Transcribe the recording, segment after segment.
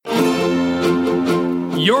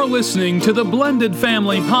You're listening to the Blended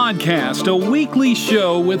Family Podcast, a weekly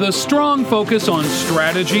show with a strong focus on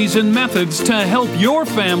strategies and methods to help your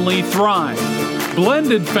family thrive.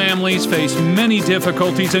 Blended families face many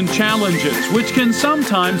difficulties and challenges, which can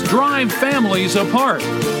sometimes drive families apart.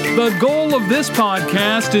 The goal of this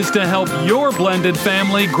podcast is to help your blended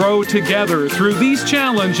family grow together through these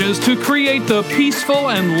challenges to create the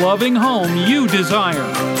peaceful and loving home you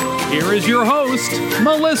desire. Here is your host,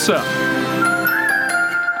 Melissa.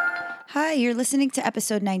 Hi, you're listening to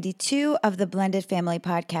episode 92 of the Blended Family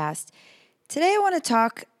Podcast. Today I want to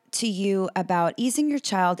talk to you about easing your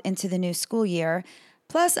child into the new school year,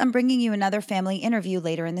 plus I'm bringing you another family interview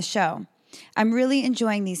later in the show. I'm really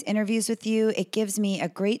enjoying these interviews with you. It gives me a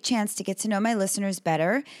great chance to get to know my listeners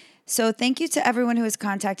better. So thank you to everyone who has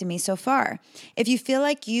contacted me so far. If you feel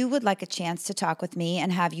like you would like a chance to talk with me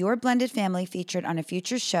and have your blended family featured on a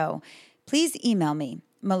future show, please email me,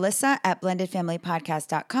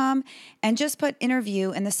 melissa@blendedfamilypodcast.com, and just put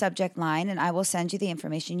interview in the subject line and I will send you the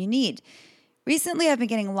information you need. Recently, I've been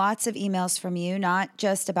getting lots of emails from you, not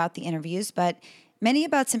just about the interviews, but many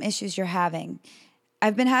about some issues you're having.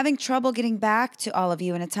 I've been having trouble getting back to all of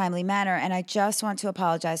you in a timely manner, and I just want to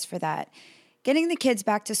apologize for that. Getting the kids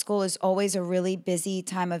back to school is always a really busy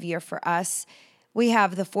time of year for us. We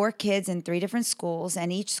have the 4 kids in 3 different schools,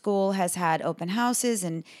 and each school has had open houses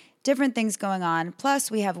and different things going on.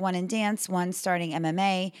 Plus, we have one in dance, one starting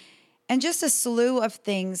MMA, and just a slew of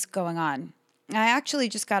things going on. I actually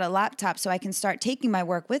just got a laptop so I can start taking my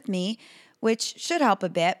work with me, which should help a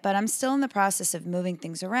bit, but I'm still in the process of moving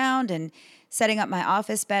things around and setting up my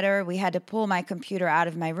office better. We had to pull my computer out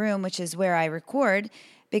of my room, which is where I record,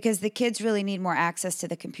 because the kids really need more access to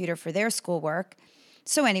the computer for their schoolwork.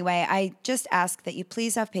 So anyway, I just ask that you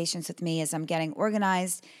please have patience with me as I'm getting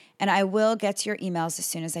organized, and I will get to your emails as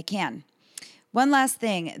soon as I can. One last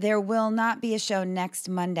thing, there will not be a show next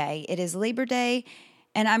Monday. It is Labor Day,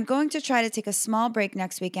 and I'm going to try to take a small break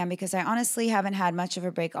next weekend because I honestly haven't had much of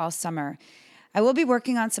a break all summer. I will be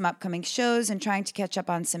working on some upcoming shows and trying to catch up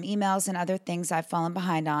on some emails and other things I've fallen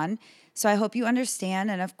behind on. So I hope you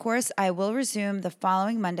understand, and of course, I will resume the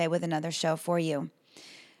following Monday with another show for you.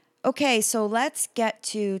 Okay, so let's get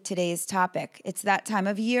to today's topic. It's that time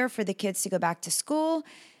of year for the kids to go back to school.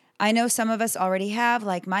 I know some of us already have,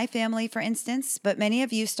 like my family, for instance, but many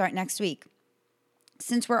of you start next week.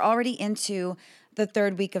 Since we're already into the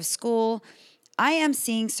 3rd week of school, I am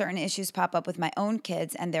seeing certain issues pop up with my own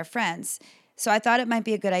kids and their friends. So I thought it might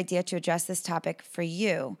be a good idea to address this topic for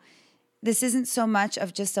you. This isn't so much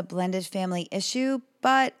of just a blended family issue,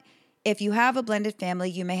 but if you have a blended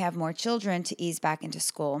family, you may have more children to ease back into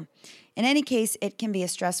school. In any case, it can be a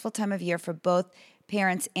stressful time of year for both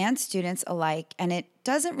parents and students alike, and it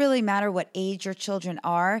doesn't really matter what age your children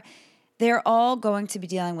are. They're all going to be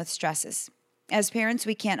dealing with stresses. As parents,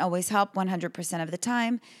 we can't always help 100% of the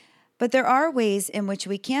time, but there are ways in which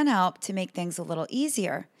we can help to make things a little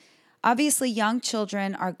easier. Obviously, young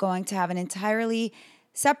children are going to have an entirely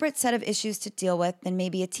separate set of issues to deal with than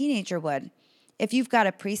maybe a teenager would. If you've got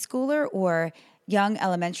a preschooler or young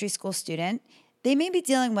elementary school student, they may be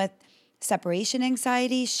dealing with separation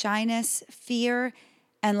anxiety, shyness, fear,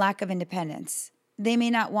 and lack of independence. They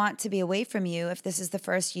may not want to be away from you if this is the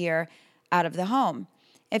first year out of the home.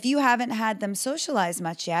 If you haven't had them socialize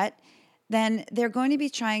much yet, then they're going to be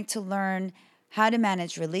trying to learn how to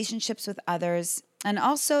manage relationships with others, and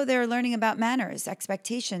also they're learning about manners,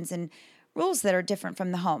 expectations, and rules that are different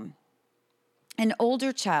from the home. An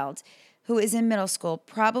older child who is in middle school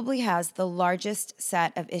probably has the largest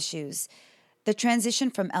set of issues. The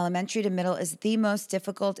transition from elementary to middle is the most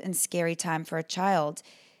difficult and scary time for a child.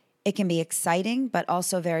 It can be exciting, but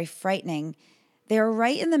also very frightening. They're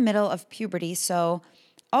right in the middle of puberty, so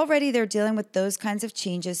already they're dealing with those kinds of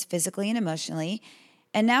changes physically and emotionally,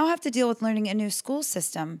 and now have to deal with learning a new school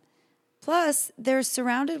system. Plus, they're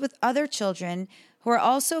surrounded with other children who are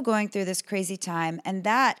also going through this crazy time, and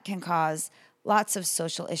that can cause lots of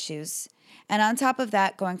social issues. And on top of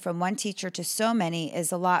that, going from one teacher to so many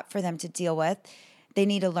is a lot for them to deal with. They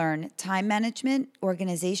need to learn time management,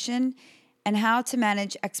 organization, and how to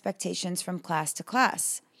manage expectations from class to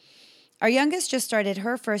class. Our youngest just started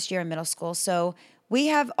her first year in middle school, so we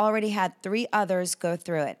have already had 3 others go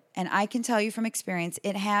through it. And I can tell you from experience,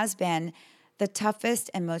 it has been the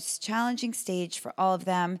toughest and most challenging stage for all of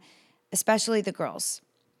them, especially the girls.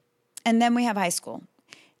 And then we have high school.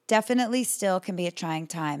 Definitely still can be a trying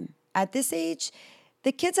time. At this age,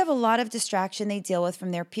 the kids have a lot of distraction they deal with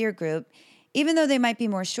from their peer group. Even though they might be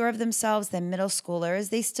more sure of themselves than middle schoolers,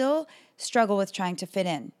 they still struggle with trying to fit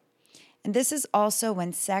in. And this is also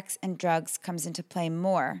when sex and drugs comes into play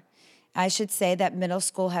more. I should say that middle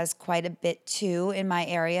school has quite a bit too in my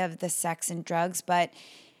area of the sex and drugs, but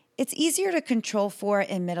it's easier to control for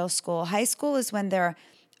in middle school. High school is when they're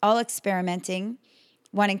all experimenting,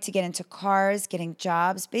 wanting to get into cars, getting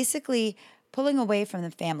jobs, basically pulling away from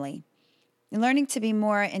the family and learning to be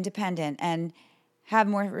more independent and have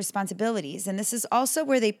more responsibilities. And this is also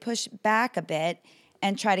where they push back a bit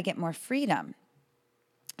and try to get more freedom.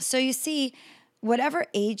 So you see, whatever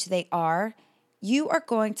age they are, you are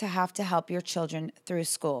going to have to help your children through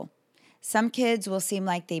school. Some kids will seem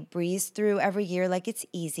like they breeze through every year like it's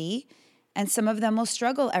easy, and some of them will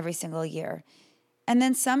struggle every single year. And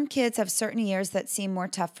then some kids have certain years that seem more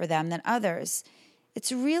tough for them than others.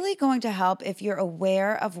 It's really going to help if you're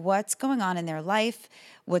aware of what's going on in their life,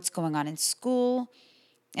 what's going on in school.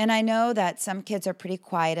 And I know that some kids are pretty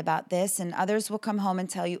quiet about this, and others will come home and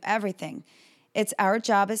tell you everything. It's our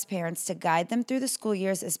job as parents to guide them through the school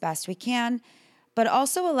years as best we can, but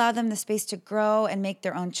also allow them the space to grow and make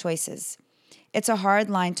their own choices. It's a hard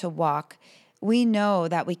line to walk. We know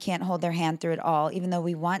that we can't hold their hand through it all, even though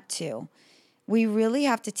we want to. We really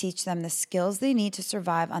have to teach them the skills they need to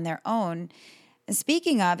survive on their own. And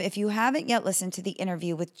speaking of, if you haven't yet listened to the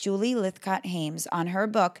interview with Julie Lythcott-Haims on her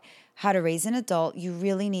book, How to Raise an Adult, you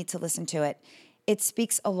really need to listen to it. It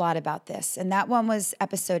speaks a lot about this. And that one was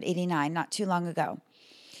episode 89, not too long ago.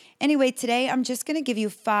 Anyway, today I'm just going to give you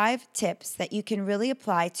 5 tips that you can really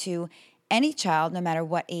apply to any child, no matter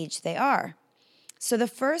what age they are. So the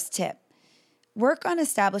first tip, work on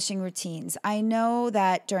establishing routines. I know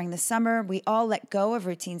that during the summer, we all let go of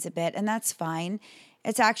routines a bit, and that's fine.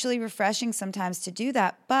 It's actually refreshing sometimes to do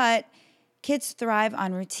that, but kids thrive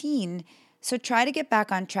on routine. So try to get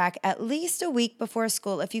back on track at least a week before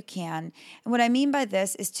school if you can. And what I mean by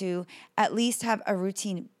this is to at least have a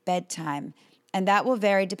routine bedtime. And that will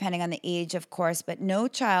vary depending on the age, of course, but no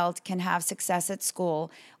child can have success at school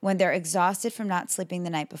when they're exhausted from not sleeping the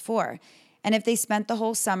night before. And if they spent the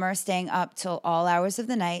whole summer staying up till all hours of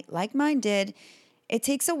the night, like mine did, it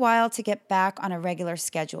takes a while to get back on a regular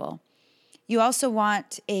schedule. You also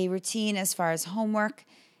want a routine as far as homework,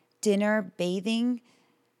 dinner, bathing.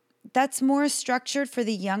 That's more structured for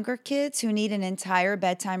the younger kids who need an entire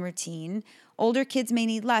bedtime routine. Older kids may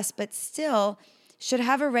need less, but still should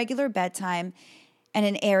have a regular bedtime and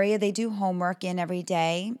an area they do homework in every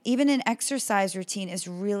day. Even an exercise routine is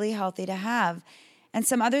really healthy to have. And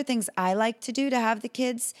some other things I like to do to have the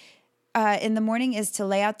kids in the morning is to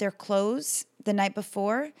lay out their clothes the night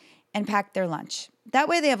before and pack their lunch. That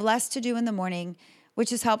way they have less to do in the morning,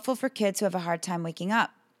 which is helpful for kids who have a hard time waking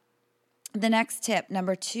up. The next tip,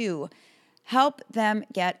 number 2, help them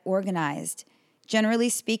get organized. Generally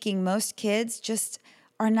speaking, most kids just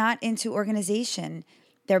are not into organization.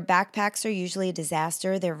 Their backpacks are usually a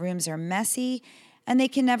disaster, their rooms are messy, and they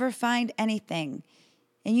can never find anything.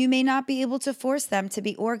 And you may not be able to force them to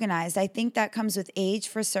be organized. I think that comes with age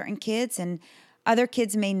for certain kids, and other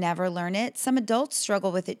kids may never learn it. Some adults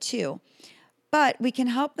struggle with it too. But we can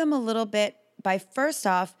help them a little bit by, first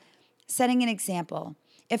off, setting an example.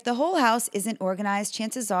 If the whole house isn't organized,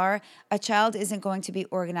 chances are a child isn't going to be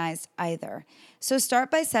organized either. So start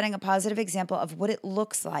by setting a positive example of what it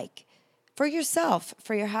looks like for yourself,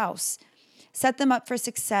 for your house. Set them up for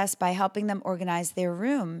success by helping them organize their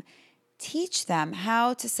room. Teach them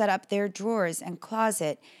how to set up their drawers and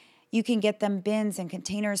closet. You can get them bins and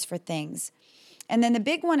containers for things. And then the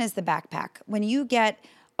big one is the backpack. When you get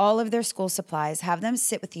all of their school supplies, have them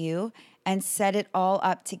sit with you and set it all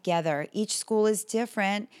up together. Each school is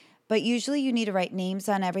different, but usually you need to write names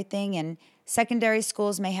on everything, and secondary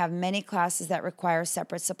schools may have many classes that require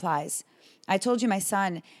separate supplies. I told you my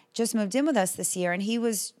son just moved in with us this year, and he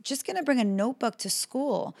was just going to bring a notebook to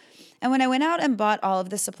school. And when I went out and bought all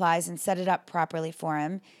of the supplies and set it up properly for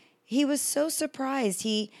him, he was so surprised.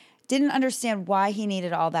 He didn't understand why he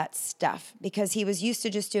needed all that stuff because he was used to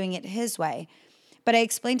just doing it his way. But I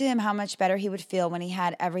explained to him how much better he would feel when he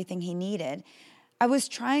had everything he needed. I was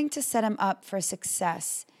trying to set him up for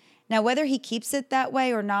success. Now, whether he keeps it that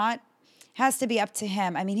way or not has to be up to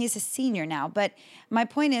him. I mean, he's a senior now, but my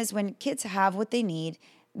point is when kids have what they need,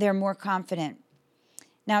 they're more confident.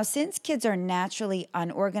 Now, since kids are naturally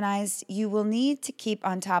unorganized, you will need to keep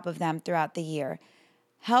on top of them throughout the year.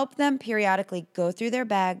 Help them periodically go through their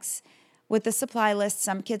bags. With the supply list,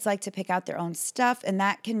 some kids like to pick out their own stuff, and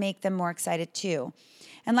that can make them more excited too.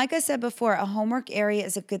 And like I said before, a homework area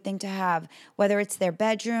is a good thing to have, whether it's their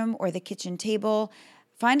bedroom or the kitchen table.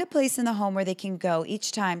 Find a place in the home where they can go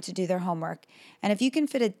each time to do their homework. And if you can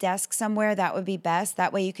fit a desk somewhere, that would be best.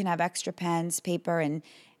 That way you can have extra pens, paper, and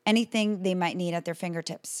anything they might need at their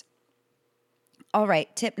fingertips. All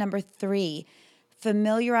right, tip number 3,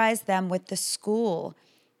 familiarize them with the school.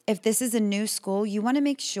 If this is a new school, you want to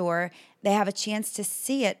make sure they have a chance to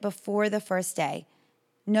see it before the first day.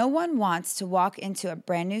 No one wants to walk into a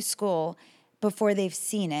brand new school before they've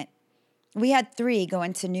seen it. We had 3 go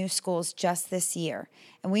into new schools just this year,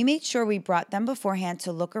 and we made sure we brought them beforehand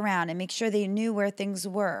to look around and make sure they knew where things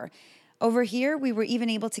were. Over here, we were even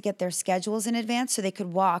able to get their schedules in advance so they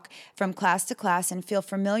could walk from class to class and feel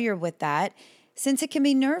familiar with that, since it can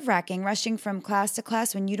be nerve-wracking rushing from class to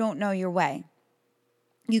class when you don't know your way.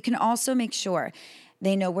 You can also make sure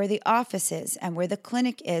they know where the office is and where the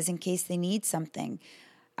clinic is in case they need something.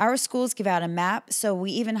 Our schools give out a map, so we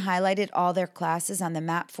even highlighted all their classes on the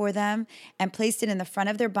map for them and placed it in the front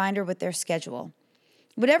of their binder with their schedule.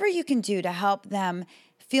 Whatever you can do to help them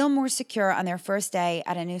feel more secure on their first day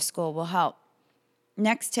at a new school will help.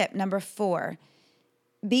 Next tip, number 4,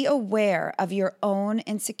 be aware of your own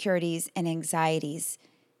insecurities and anxieties.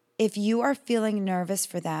 If you are feeling nervous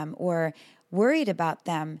for them or worried about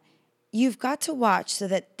them, you've got to watch so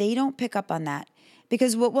that they don't pick up on that.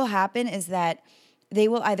 Because what will happen is that they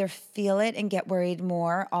will either feel it and get worried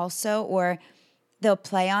more also, or they'll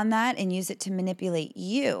play on that and use it to manipulate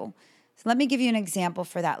you. So let me give you an example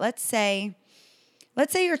for that. Let's say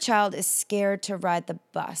your child is scared to ride the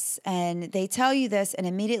bus and they tell you this and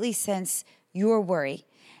immediately sense your worry.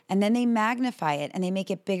 And then they magnify it and they make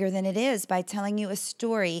it bigger than it is by telling you a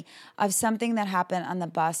story of something that happened on the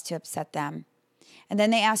bus to upset them. And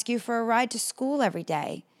then they ask you for a ride to school every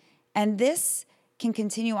day. And this can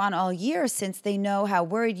continue on all year since they know how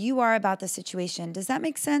worried you are about the situation. Does that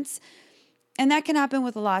make sense? And that can happen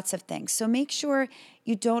with lots of things. So make sure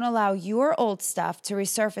you don't allow your old stuff to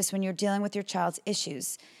resurface when you're dealing with your child's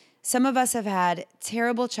issues. Some of us have had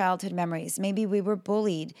terrible childhood memories. Maybe we were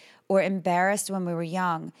bullied or embarrassed when we were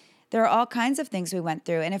young. There are all kinds of things we went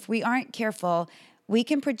through. And if we aren't careful, we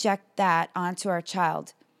can project that onto our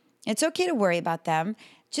child. It's okay to worry about them.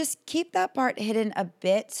 Just keep that part hidden a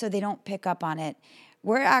bit so they don't pick up on it.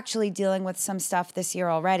 We're actually dealing with some stuff this year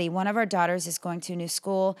already. One of our daughters is going to a new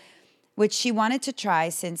school, which she wanted to try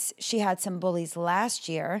since she had some bullies last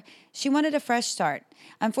year. She wanted a fresh start.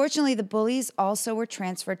 Unfortunately, the bullies also were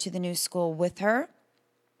transferred to the new school with her.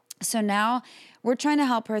 So now we're trying to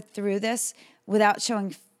help her through this without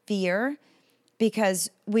showing fear, because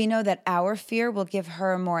we know that our fear will give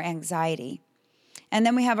her more anxiety. And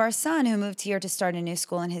then we have our son who moved here to start a new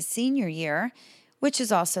school in his senior year, which is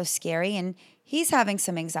also scary. And he's having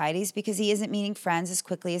some anxieties because he isn't meeting friends as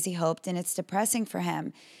quickly as he hoped, and it's depressing for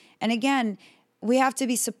him. And again, we have to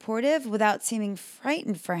be supportive without seeming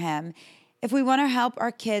frightened for him. If we want to help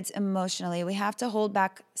our kids emotionally, we have to hold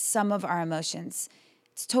back some of our emotions.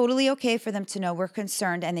 It's totally okay for them to know we're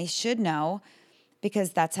concerned, and they should know,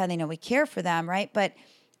 because that's how they know we care for them, right? But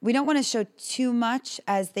we don't want to show too much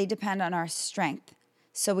as they depend on our strength.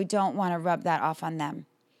 So we don't want to rub that off on them.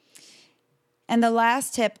 And the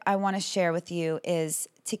last tip I want to share with you is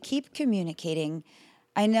to keep communicating.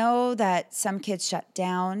 I know that some kids shut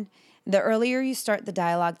down. The earlier you start the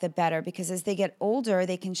dialogue, the better, because as they get older,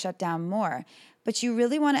 they can shut down more. But you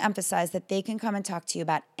really want to emphasize that they can come and talk to you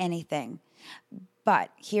about anything.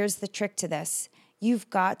 But here's the trick to this. You've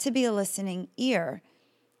got to be a listening ear,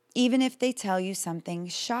 even if they tell you something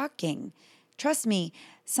shocking. Trust me,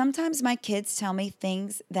 sometimes my kids tell me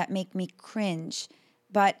things that make me cringe,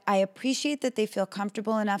 but I appreciate that they feel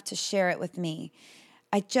comfortable enough to share it with me.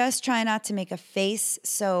 I just try not to make a face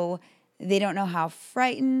so they don't know how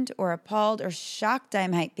frightened or appalled or shocked I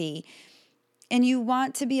might be. And you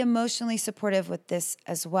want to be emotionally supportive with this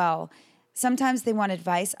as well. Sometimes they want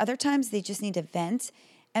advice. Other times they just need to vent.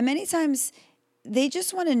 And many times they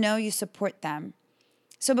just want to know you support them.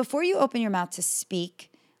 So before you open your mouth to speak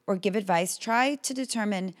or give advice, try to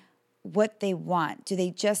determine what they want. Do they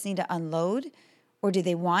just need to unload, or do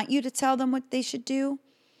they want you to tell them what they should do?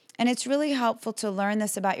 And it's really helpful to learn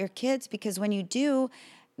this about your kids, because when you do,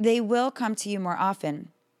 they will come to you more often.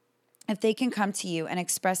 If they can come to you and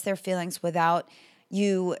express their feelings without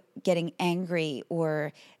you getting angry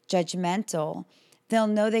or judgmental, they'll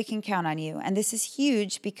know they can count on you. And this is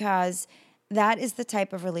huge, because that is the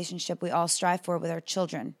type of relationship we all strive for with our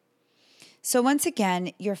children. So once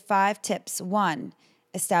again, your 5 tips. 1,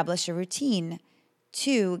 establish a routine.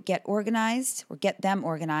 2, get organized or get them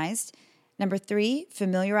organized. Number 3,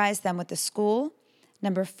 familiarize them with the school.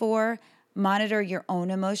 Number 4, monitor your own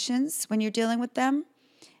emotions when you're dealing with them.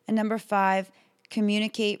 And number 5,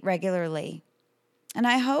 communicate regularly. And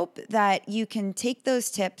I hope that you can take those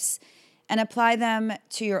tips and apply them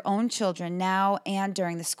to your own children now and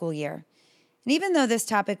during the school year. And even though this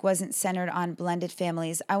topic wasn't centered on blended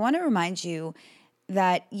families, I want to remind you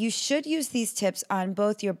that you should use these tips on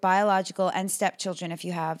both your biological and stepchildren if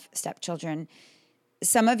you have stepchildren.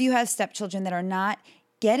 some of you have stepchildren that are not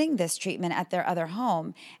getting this treatment at their other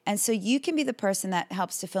home. And so you can be the person that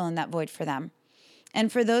helps to fill in that void for them.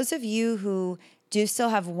 And for those of you who do still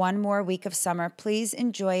have one more week of summer, please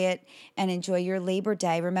enjoy it and enjoy your Labor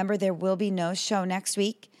Day. Remember, there will be no show next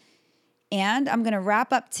week. And I'm going to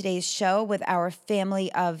wrap up today's show with our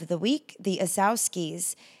family of the week, the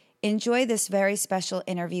Azowskis. Enjoy this very special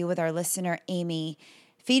interview with our listener, Amy.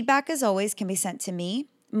 Feedback, as always, can be sent to me,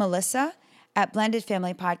 Melissa, at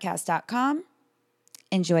blendedfamilypodcast.com.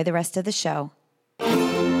 Enjoy the rest of the show.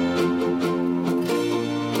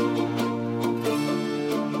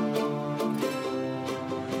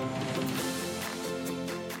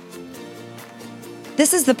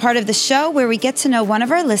 This is the part of the show where we get to know one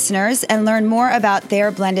of our listeners and learn more about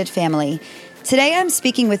their blended family. Today I'm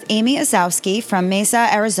speaking with Amy Azowski from Mesa,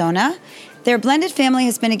 Arizona. Their blended family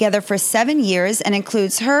has been together for 7 years and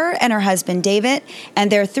includes her and her husband David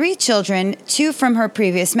and their 3 children, 2 from her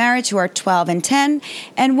previous marriage who are 12 and 10,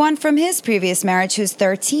 and 1 from his previous marriage who's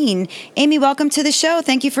 13. Amy, welcome to the show.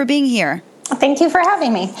 Thank you for being here. Thank you for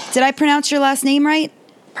having me. Did I pronounce your last name right?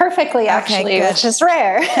 Perfectly, actually, okay, which is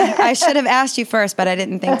rare. I should have asked you first, but I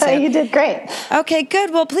didn't think so. You did great. Okay,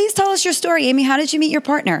 good. Well, please tell us your story, Amy. How did you meet your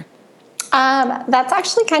partner? That's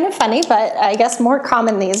actually kind of funny, but I guess more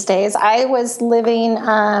common these days. I was living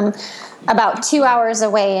about 2 hours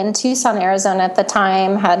away in Tucson, Arizona at the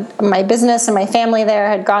time, had my business and my family there,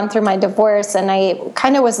 had gone through my divorce, and I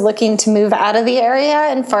kind of was looking to move out of the area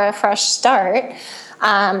and for a fresh start.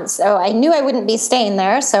 So I knew I wouldn't be staying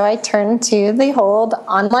there, so I turned to the old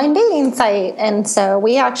online dating site. And so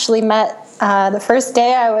we actually met the first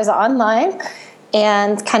day I was online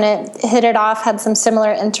and kind of hit it off, had some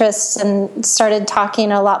similar interests, and started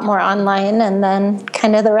talking a lot more online, and then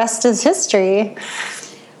kind of the rest is history.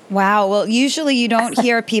 Wow. Well, usually you don't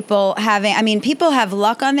hear people people have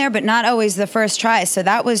luck on there, but not always the first try. So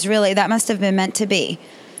that must have been meant to be.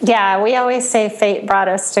 Yeah, we always say fate brought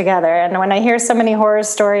us together. And when I hear so many horror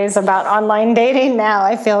stories about online dating now,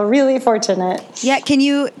 I feel really fortunate. Yeah.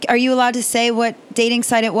 Are you allowed to say what dating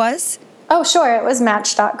site it was? Oh, sure. It was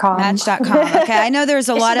Match.com. Match.com. Okay. I know there's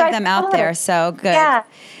a lot of them out there. So good. Yeah.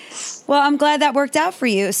 Well, I'm glad that worked out for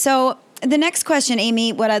you. So the next question,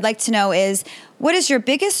 Amy, what I'd like to know is, what is your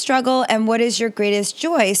biggest struggle and what is your greatest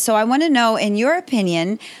joy? So I want to know, in your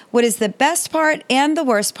opinion, what is the best part and the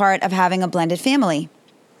worst part of having a blended family?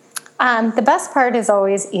 The best part is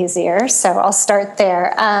always easier, so I'll start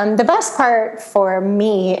there. The best part for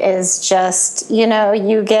me is just,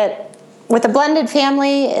 you get, with a blended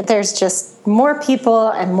family, there's just more people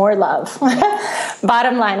and more love.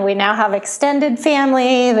 Bottom line, we now have extended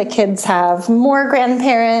family, the kids have more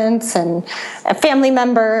grandparents and family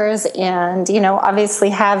members, and, obviously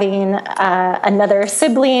having another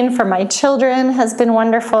sibling for my children has been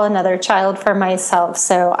wonderful, another child for myself.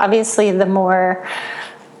 So obviously the more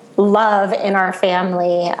love in our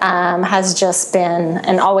family has just been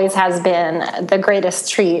and always has been the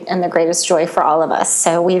greatest treat and the greatest joy for all of us.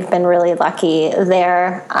 So we've been really lucky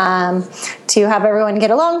there to have everyone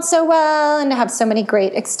get along so well and to have so many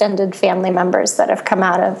great extended family members that have come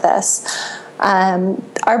out of this.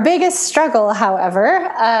 Our biggest struggle,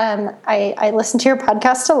 however, I listen to your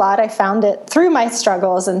podcast a lot. I found it through my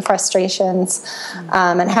struggles and frustrations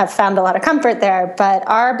and have found a lot of comfort there. But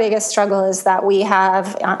our biggest struggle is that we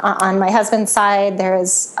have, on my husband's side, there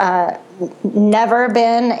has never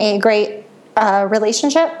been a great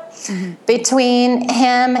relationship between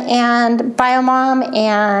him and Biomom,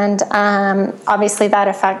 and obviously that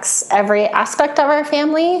affects every aspect of our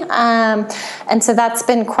family, and so that's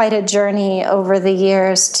been quite a journey over the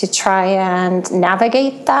years to try and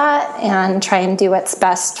navigate that and try and do what's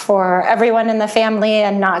best for everyone in the family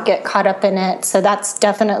and not get caught up in it. So that's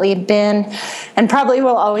definitely been and probably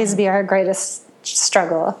will always be our greatest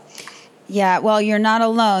struggle. Yeah, well, you're not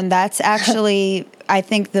alone. That's actually, I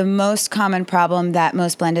think, the most common problem that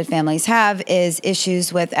most blended families have is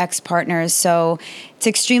issues with ex-partners. So it's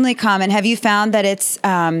extremely common. Have you found that it's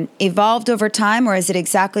evolved over time, or is it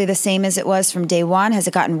exactly the same as it was from day one? Has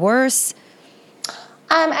it gotten worse?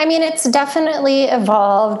 It's definitely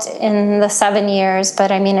evolved in the 7 years, but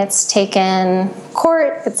it's taken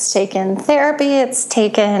court, it's taken therapy, it's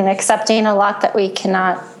taken accepting a lot that we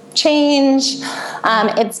cannot change.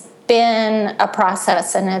 It's been a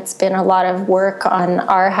process, and it's been a lot of work on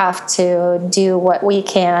our half to do what we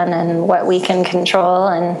can and what we can control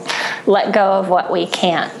and let go of what we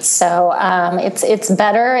can't. So it's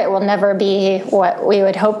better. It will never be what we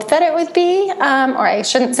would hope that it would be, or I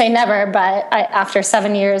shouldn't say never, but after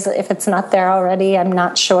 7 years, if it's not there already, I'm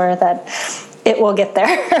not sure that it will get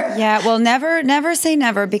there. Yeah, well, never say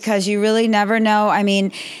never, because you really never know.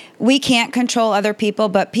 we can't control other people,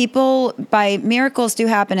 but miracles do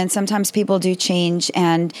happen, and sometimes people do change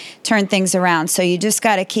and turn things around. So you just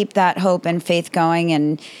got to keep that hope and faith going,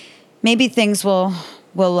 and maybe things will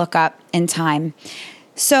look up in time.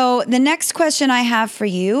 So the next question I have for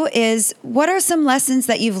you is, what are some lessons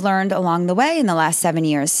that you've learned along the way in the last 7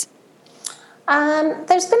 years?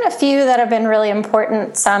 There's been a few that have been really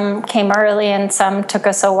important. Some came early and some took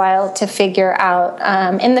us a while to figure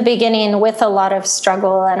out. In the beginning, with a lot of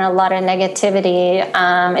struggle and a lot of negativity,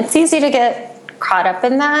 it's easy to get caught up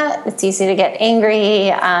in that. It's easy to get angry,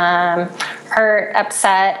 hurt,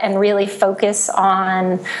 upset, and really focus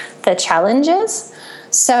on the challenges.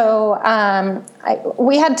 So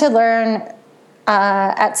we had to learn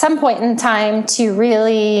at some point in time to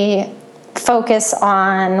really focus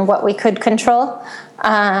on what we could control,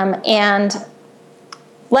 and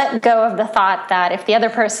let go of the thought that if the other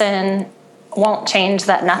person won't change,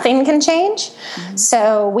 that nothing can change. Mm-hmm.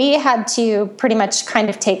 So we had to pretty much kind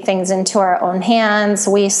of take things into our own hands.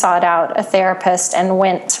 We sought out a therapist and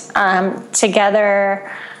went together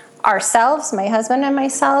ourselves, my husband and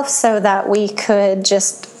myself, so that we could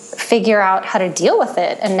just figure out how to deal with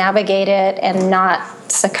it and navigate it and not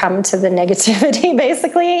succumb to the negativity,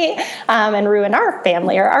 basically, and ruin our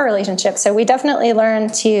family or our relationship. So we definitely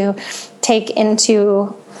learned to take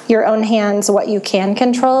into your own hands what you can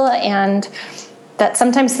control, and that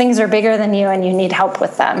sometimes things are bigger than you and you need help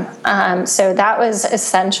with them. So that was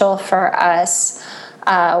essential for us,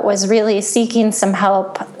 was really seeking some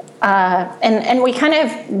help. And we kind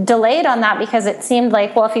of delayed on that because it seemed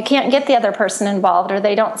like, well, if you can't get the other person involved or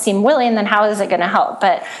they don't seem willing, then how is it going to help?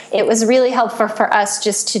 But it was really helpful for us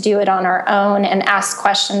just to do it on our own and ask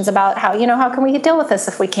questions about how can we deal with this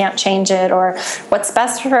if we can't change it, or what's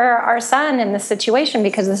best for our son in this situation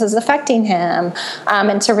because this is affecting him,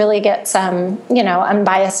 and to really get some,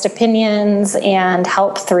 unbiased opinions and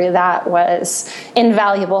help through that was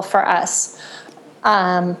invaluable for us.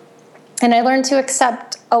 And I learned to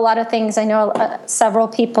accept a lot of things. I know several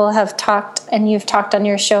people have talked, and you've talked on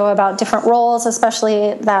your show about different roles,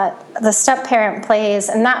 especially that the step-parent plays,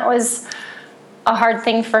 and that was a hard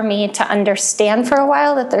thing for me to understand for a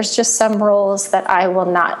while, that there's just some roles that I will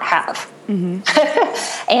not have.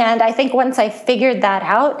 Mm-hmm. And I think once I figured that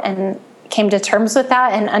out and came to terms with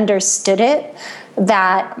that and understood it,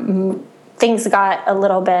 that things got a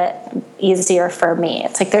little bit easier for me.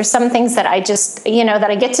 It's like there's some things that I just, that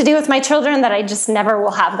I get to do with my children that I just never will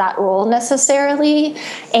have that role necessarily.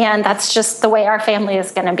 And that's just the way our family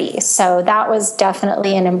is going to be. So that was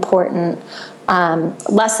definitely an important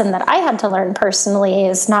lesson that I had to learn personally,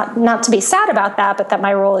 is not to be sad about that, but that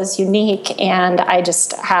my role is unique and I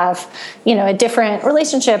just have, a different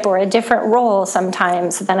relationship or a different role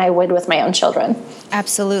sometimes than I would with my own children.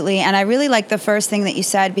 Absolutely. And I really like the first thing that you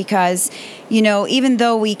said, because, even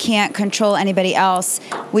though we can't control anybody else,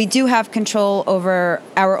 we do have control over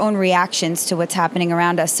our own reactions to what's happening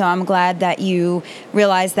around us. So I'm glad that you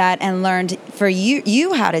realized that and learned for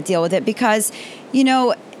you how to deal with it, because,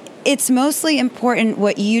 it's mostly important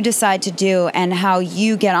what you decide to do and how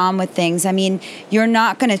you get on with things. I mean, you're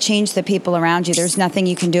not going to change the people around you. There's nothing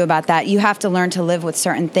you can do about that. You have to learn to live with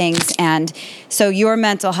certain things. And so your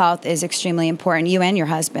mental health is extremely important, you and your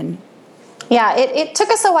husband. Yeah, it took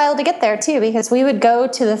us a while to get there, too, because we would go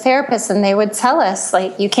to the therapist and they would tell us,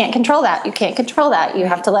 like, you can't control that. You can't control that. You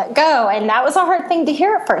have to let go. And that was a hard thing to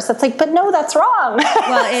hear at first. It's like, but no, that's wrong.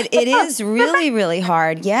 Well, it is really, really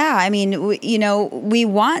hard. Yeah. I mean, we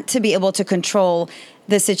want to be able to control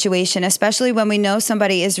the situation, especially when we know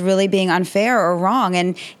somebody is really being unfair or wrong.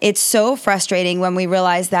 And it's so frustrating when we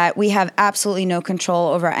realize that we have absolutely no control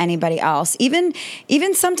over anybody else. Even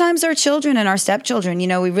sometimes our children and our stepchildren,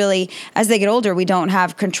 we really, as they get older, we don't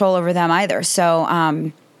have control over them either.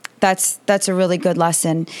 So that's a really good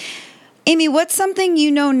lesson. Amy, what's something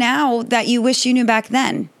you know now that you wish you knew back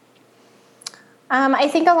then? I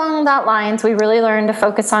think along that lines, we really learned to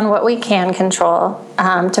focus on what we can control,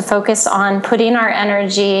 to focus on putting our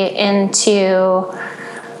energy into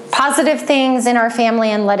positive things in our family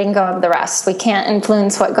and letting go of the rest. We can't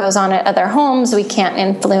influence what goes on at other homes. We can't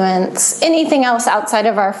influence anything else outside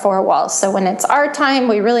of our four walls. So when it's our time,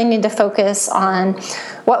 we really need to focus on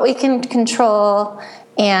what we can control.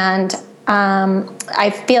 And I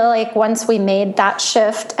feel like once we made that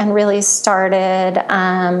shift and really started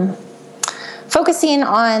focusing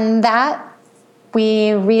on that,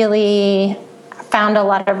 we really found a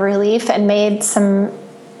lot of relief and made some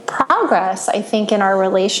progress, I think, in our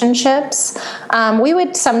relationships. We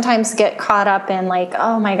would sometimes get caught up in like,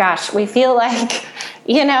 oh my gosh, we feel like,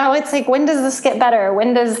 It's like, when does this get better?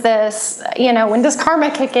 When does this, when does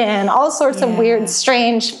karma kick in? All sorts of weird,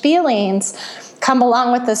 strange feelings come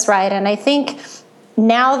along with this ride. And I think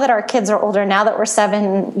now that our kids are older, now that we're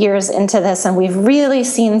 7 years into this, and we've really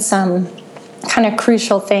seen some kind of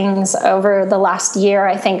crucial things over the last year,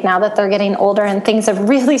 I think now that they're getting older and things have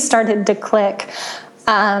really started to click,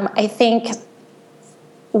 I think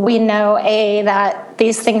we know, that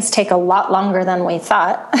these things take a lot longer than we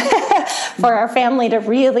thought for our family to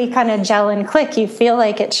really kind of gel and click. You feel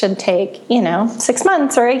like it should take, 6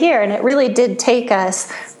 months or a year. And it really did take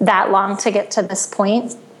us that long to get to this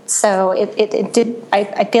point. So it did.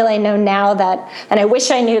 I feel I know now that, and I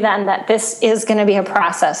wish I knew then, that this is going to be a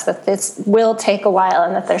process, that this will take a while,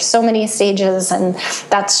 and that there's so many stages, and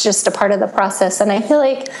that's just a part of the process. And I feel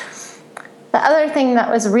like the other thing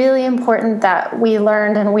that was really important that we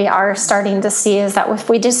learned and we are starting to see is that if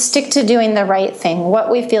we just stick to doing the right thing,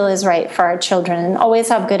 what we feel is right for our children, and always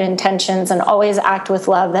have good intentions and always act with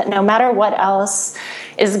love, that no matter what else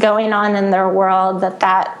is going on in their world,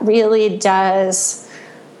 that really does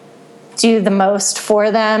do the most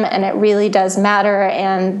for them, and it really does matter,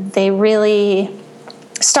 and they really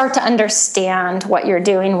start to understand what you're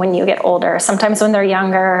doing when you get older. Sometimes when they're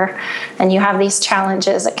younger and you have these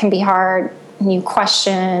challenges, it can be hard, and you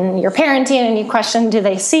question your parenting, and you question, do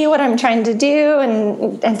they see what I'm trying to do?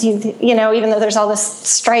 And do even though there's all this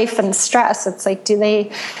strife and stress, it's like, do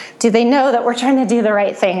they know that we're trying to do the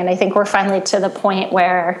right thing? And I think we're finally to the point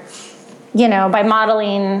where, by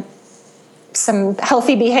modeling some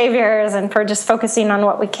healthy behaviors and for just focusing on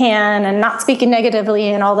what we can and not speaking negatively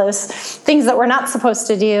and all those things that we're not supposed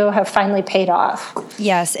to do have finally paid off.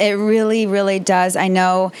 Yes, it really, really does. I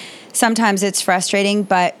know sometimes it's frustrating,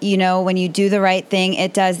 but when you do the right thing,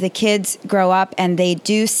 it does. The kids grow up and they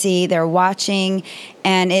do see, they're watching,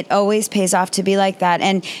 and it always pays off to be like that.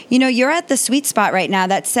 And, you're at the sweet spot right now,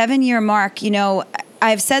 that 7-year mark.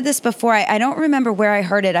 I've said this before. I don't remember where I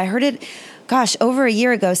heard it. I heard it, over a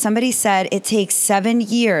year ago. Somebody said it takes 7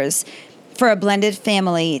 years for a blended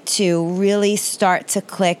family to really start to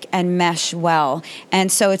click and mesh well.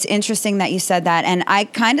 And so it's interesting that you said that. And I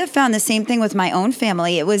kind of found the same thing with my own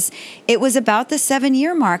family. It was about the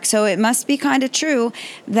 7-year mark. So it must be kind of true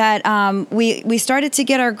that we started to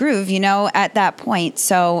get our groove, at that point.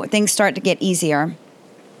 So things start to get easier.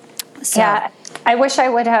 So. Yeah, I wish I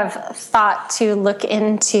would have thought to look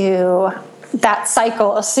into that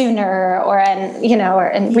cycle sooner,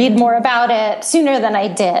 and read more about it sooner than I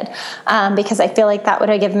did, because I feel like that would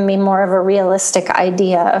have given me more of a realistic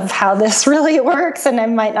idea of how this really works, and I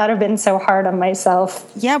might not have been so hard on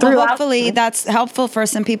myself. Yeah, well, hopefully that's helpful for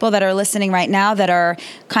some people that are listening right now that are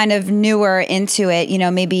kind of newer into it,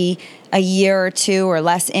 maybe a year or two or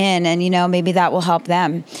less in, and maybe that will help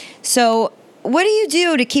them. So what do you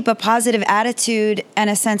do to keep a positive attitude and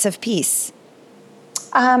a sense of peace?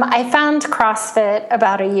 I found CrossFit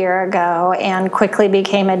about a year ago and quickly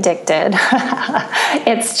became addicted.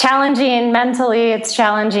 It's challenging mentally, it's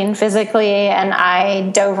challenging physically, and I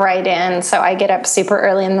dove right in. So I get up super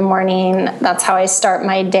early in the morning. That's how I start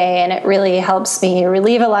my day, and it really helps me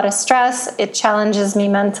relieve a lot of stress. It challenges me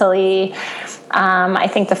mentally. I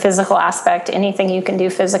think the physical aspect, anything you can do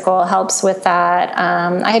physical, helps with that.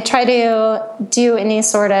 I try to do any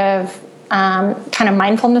sort of kind of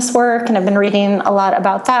mindfulness work, and I've been reading a lot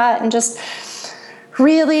about that, and just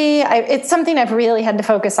really, it's something I've really had to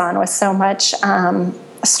focus on with so much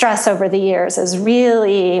stress over the years, is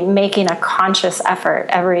really making a conscious effort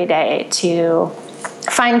every day to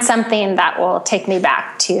find something that will take me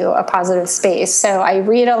back to a positive space. So I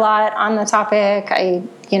read a lot on the topic. I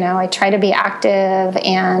try to be active,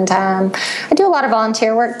 and I do a lot of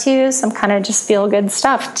volunteer work too, some kind of just feel good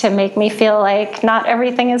stuff to make me feel like not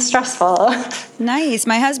everything is stressful. Nice.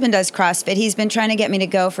 My husband does CrossFit. He's been trying to get me to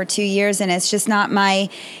go for 2 years, and it's just not my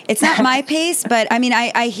pace. But I mean,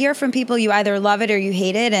 I hear from people, you either love it or you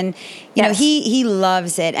hate it. And, you know, he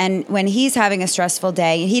loves it. And when he's having a stressful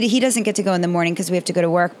day, he doesn't get to go in the morning because we have to go to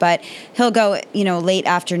work, but he'll go, late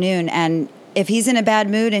afternoon. And if he's in a bad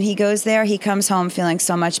mood and he goes there, he comes home feeling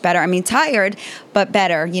so much better. I mean, tired, but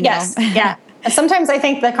better, Yes, yeah. Sometimes I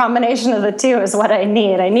think the combination of the two is what I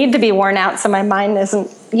need. I need to be worn out so my mind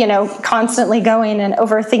isn't, constantly going and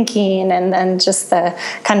overthinking, and then just the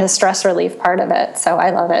kind of stress relief part of it. So I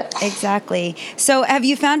love it. Exactly. So have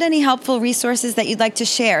you found any helpful resources that you'd like to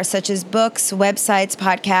share, such as books, websites,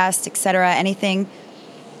 podcasts, et cetera, anything?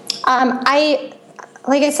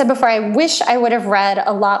 like I said before, I wish I would have read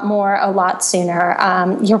a lot more, a lot sooner.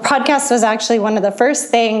 Your podcast was actually one of the first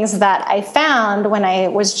things that I found when I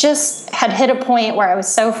had hit a point where I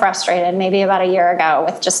was so frustrated, maybe about a year ago,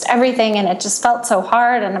 with just everything, and it just felt so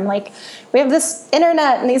hard. And I'm like, we have this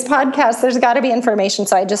internet and these podcasts, there's got to be information.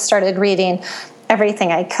 So I just started reading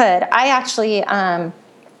everything I could. I actually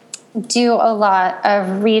do a lot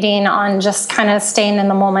of reading on just kind of staying in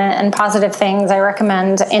the moment and positive things. I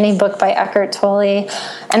recommend any book by Eckhart Tolle.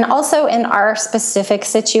 And also in our specific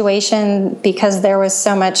situation, because there was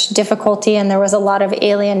so much difficulty and there was a lot of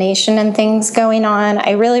alienation and things going on,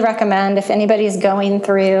 I really recommend, if anybody's going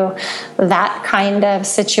through that kind of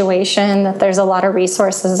situation, that there's a lot of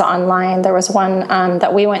resources online. There was one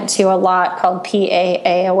that we went to a lot called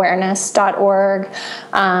PAAawareness.org,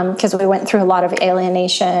 because we went through a lot of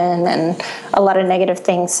alienation and a lot of negative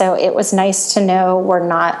things. So it was nice to know we're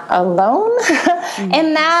not alone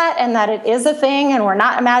in that, and that it is a thing, and we're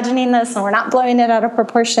not imagining this, and we're not blowing it out of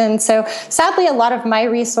proportion. So sadly, a lot of my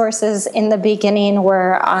resources in the beginning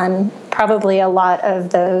were on probably a lot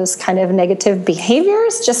of those kind of negative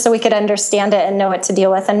behaviors, just so we could understand it and know what to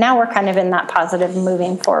deal with. And now we're kind of in that positive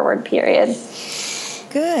moving forward period.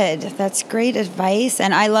 Good. That's great advice.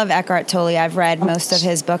 And I love Eckhart Tolle. I've read most of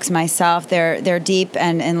his books myself. They're deep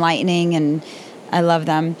and enlightening, and I love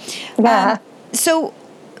them. Yeah. So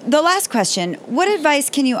the last question, what advice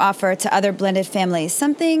can you offer to other blended families?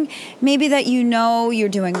 Something maybe that you know you're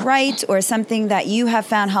doing right, or something that you have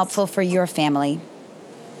found helpful for your family?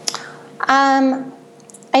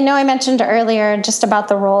 I know I mentioned earlier just about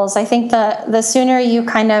the roles. I think the sooner you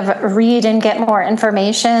kind of read and get more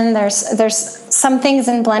information, there's some things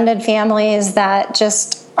in blended families that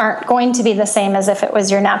just aren't going to be the same as if it was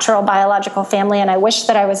your natural biological family. And I wish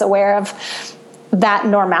that I was aware of that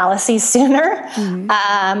normalcy sooner. Mm-hmm.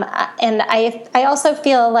 And I also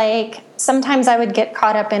feel like sometimes I would get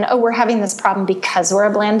caught up in, we're having this problem because we're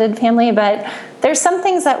a blended family, but there's some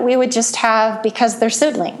things that we would just have because they're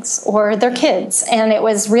siblings or they're kids. And it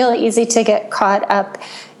was really easy to get caught up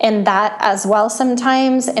in that as well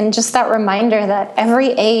sometimes. And just that reminder that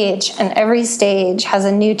every age and every stage has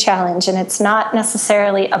a new challenge, and it's not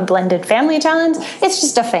necessarily a blended family challenge. It's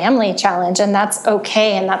just a family challenge, and that's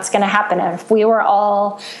okay. And that's going to happen. If we were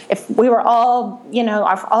all, if all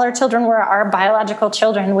our children were our biological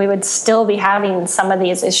children, we would still be having some of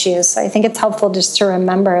these issues. So I think it's helpful just to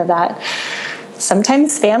remember that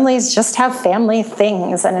sometimes families just have family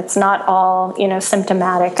things, and it's not all,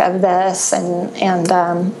 symptomatic of this. And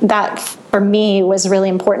that for me was really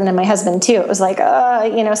important, and my husband too. It was like,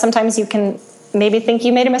 sometimes you can maybe think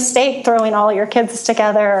you made a mistake throwing all your kids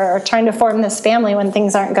together or trying to form this family when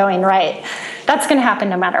things aren't going right. That's going to happen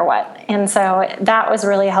no matter what. And so that was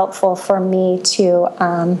really helpful for me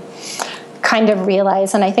to kind of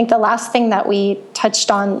realize. And I think the last thing that we touched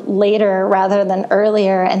on later rather than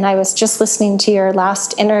earlier, and I was just listening to your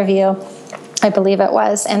last interview, I believe it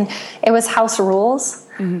was, and it was house rules.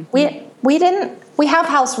 Mm-hmm. We have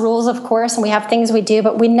house rules, of course, and we have things we do,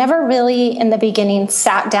 but we never really in the beginning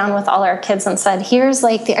sat down with all our kids and said, here's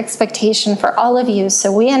like the expectation for all of you.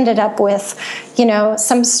 So we ended up with,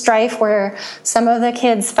 some strife where some of the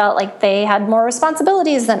kids felt like they had more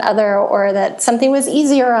responsibilities than other, or that something was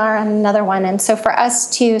easier on another one. And so for us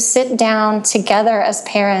to sit down together as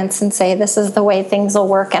parents and say, this is the way things will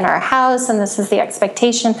work in our house, and this is the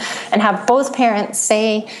expectation, and have both parents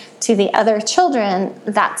say to the other children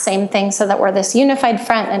that same thing, so that we're this unified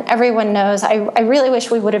front and everyone knows. I really wish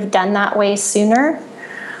we would have done that way sooner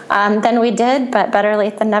than we did, but better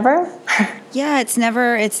late than never. Yeah, it's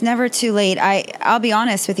never too late. I'll be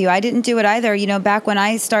honest with you. I didn't do it either. Back when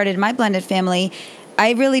I started my blended family,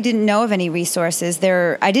 I really didn't know of any resources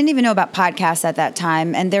there. I didn't even know about podcasts at that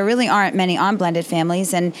time, and there really aren't many on blended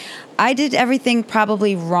families. And I did everything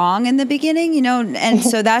probably wrong in the beginning, and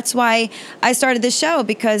so that's why I started the show,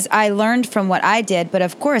 because I learned from what I did. But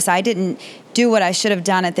of course, I didn't do what I should have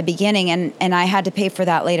done at the beginning, and I had to pay for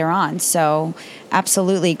that later on. So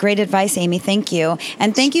absolutely. Great advice, Amy. Thank you.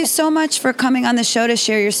 And thank you so much for coming on the show to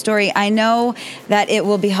share your story. I know that it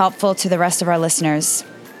will be helpful to the rest of our listeners.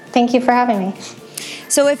 Thank you for having me.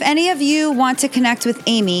 So if any of you want to connect with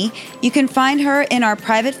Amy, you can find her in our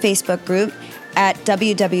private Facebook group at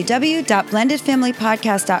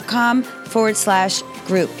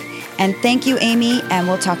www.blendedfamilypodcast.com/group. And thank you, Amy, and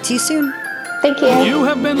we'll talk to you soon. Thank you. You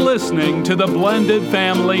have been listening to the Blended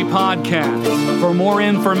Family Podcast. For more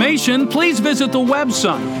information, please visit the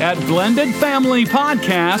website at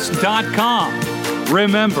blendedfamilypodcast.com.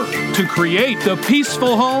 Remember, to create the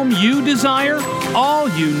peaceful home you desire, all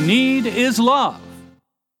you need is love.